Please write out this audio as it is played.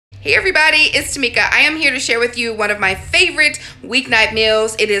Hey everybody, it's Tamika. I am here to share with you one of my favorite weeknight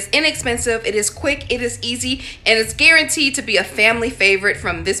meals. It is inexpensive, it is quick, it is easy, and it's guaranteed to be a family favorite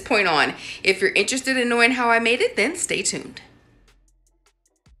from this point on. If you're interested in knowing how I made it, then stay tuned.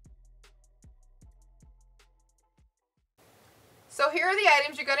 So here are the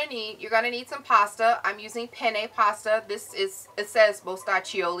items you're going to need. You're going to need some pasta. I'm using penne pasta. It says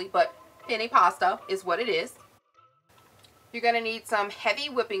mostaccioli, but penne pasta is what it is. You're going to need some heavy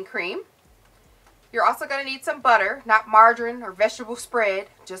whipping cream. You're also going to need some butter, not margarine or vegetable spread,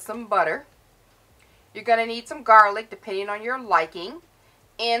 just some butter. You're going to need some garlic, depending on your liking,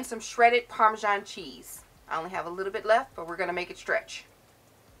 and some shredded Parmesan cheese. I only have a little bit left, but we're going to make it stretch.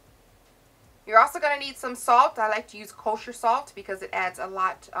 You're also going to need some salt. I like to use kosher salt because it adds a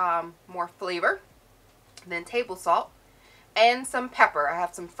lot more flavor than table salt. And some pepper. I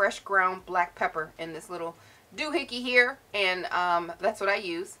have some fresh ground black pepper in this little doohickey here, and that's what I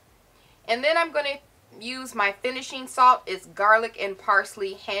use. And then I'm going to use my finishing salt. It's garlic and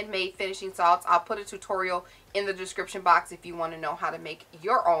parsley handmade finishing salts. I'll put a tutorial in the description box if you want to know how to make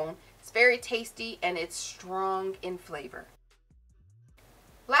your own. It's very tasty and it's strong in flavor.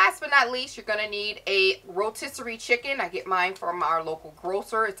 Last but not least, you're going to need a rotisserie chicken. I get mine from our local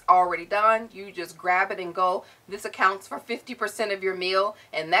grocer. It's already done. You just grab it and go. This accounts for 50% of your meal,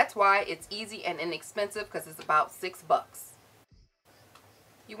 and that's why it's easy and inexpensive, because it's about $6.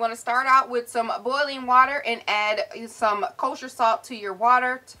 You want to start out with some boiling water and add some kosher salt to your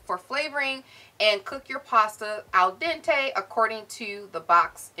water for flavoring, and cook your pasta al dente according to the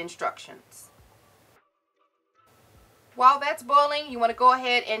box instructions. While that's boiling, you want to go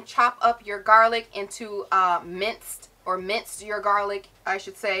ahead and chop up your garlic into minced your garlic, I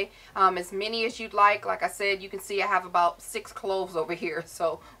should say, as many as you'd like. Like I said, you can see I have about 6 cloves over here,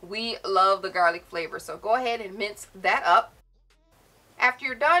 so we love the garlic flavor. So go ahead and mince that up. After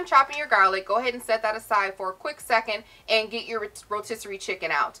you're done chopping your garlic, go ahead and set that aside for a quick second and get your rotisserie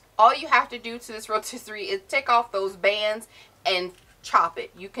chicken out. All you have to do to this rotisserie is take off those bands and chop it.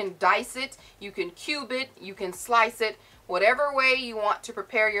 You can dice it, you can cube it, you can slice it, whatever way you want to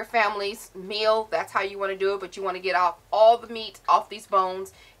prepare your family's meal. That's how you want to do it, but you want to get off all the meat off these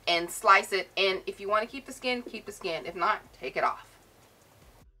bones and slice it. And if you want to keep the skin, keep the skin. If not, take it off.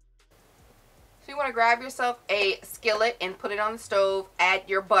 So you want to grab yourself a skillet and put it on the stove. Add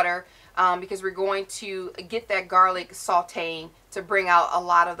your butter because we're going to get that garlic sauteing to bring out a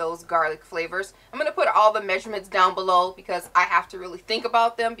lot of those garlic flavors. I'm going to put all the measurements down below because I have to really think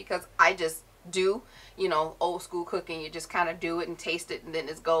about them, because I just do, you know, old school cooking. You just kind of do it and taste it and then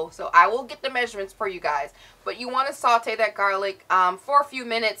it's go. So I will get the measurements for you guys. But you want to saute that garlic for a few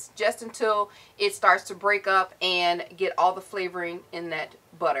minutes, just until it starts to break up and get all the flavoring in that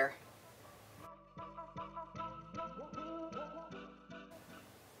butter.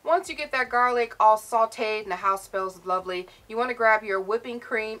 Once you get that garlic all sauteed and the house smells lovely, you want to grab your whipping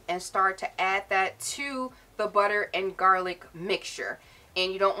cream and start to add that to the butter and garlic mixture.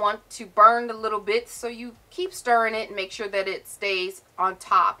 And you don't want to burn the little bits, so you keep stirring it and make sure that it stays on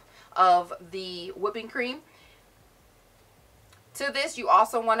top of the whipping cream. To this, you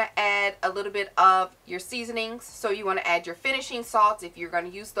also want to add a little bit of your seasonings. So you want to add your finishing salts if you're going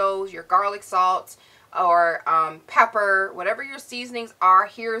to use those, your garlic salts, or pepper, whatever your seasonings are.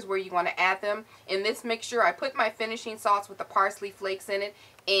 Here's where you want to add them. In this mixture, I put my finishing salts with the parsley flakes in it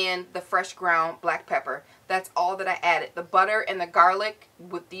and the fresh ground black pepper. That's all that I added. The butter and the garlic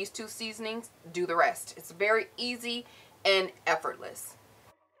with these two seasonings do the rest. It's very easy and effortless.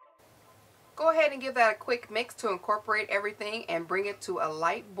 Go ahead and give that a quick mix to incorporate everything and bring it to a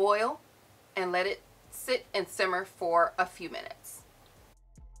light boil and let it sit and simmer for a few minutes.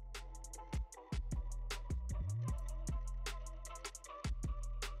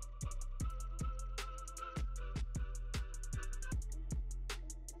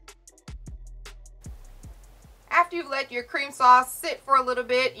 After you've let your cream sauce sit for a little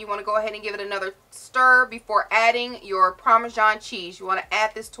bit, you want to go ahead and give it another stir before adding your Parmesan cheese. You want to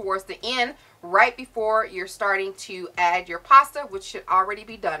add this towards the end, right before you're starting to add your pasta, which should already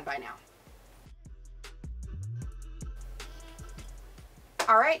be done by now.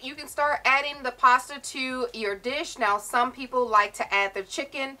 Alright, you can start adding the pasta to your dish. Now, some people like to add the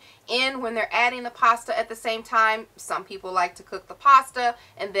chicken in when they're adding the pasta at the same time. Some people like to cook the pasta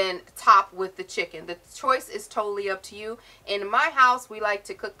and then top with the chicken. The choice is totally up to you. In my house, we like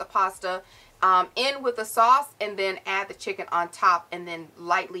to cook the pasta in with the sauce and then add the chicken on top and then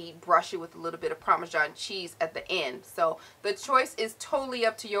lightly brush it with a little bit of Parmesan cheese at the end. So the choice is totally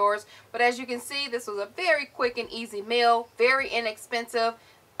up to yours. But as you can see, this was a very quick and easy meal, very inexpensive,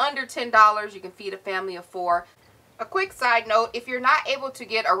 under $10. You can feed a family of 4. A quick side note, if you're not able to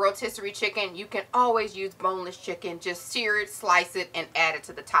get a rotisserie chicken, you can always use boneless chicken. Just sear it, slice it, and add it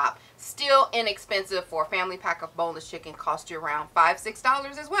to the top. Still inexpensive. For a family pack of boneless chicken, cost you around $5,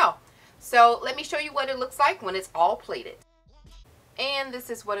 $6 as well. So let me show you what it looks like when it's all plated. And this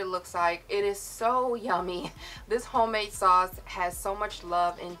is what it looks like. It is so yummy. This homemade sauce has so much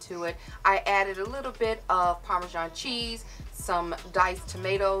love into it. I added a little bit of Parmesan cheese, some diced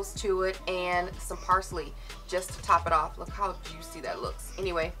tomatoes to it, and some parsley just to top it off. Look how juicy that looks.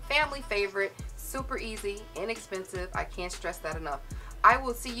 Anyway, family favorite, super easy, inexpensive. I can't stress that enough. I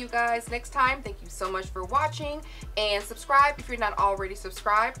will see you guys next time. Thank you so much for watching, and subscribe if you're not already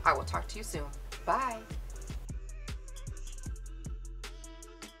subscribed. I will talk to you soon. Bye.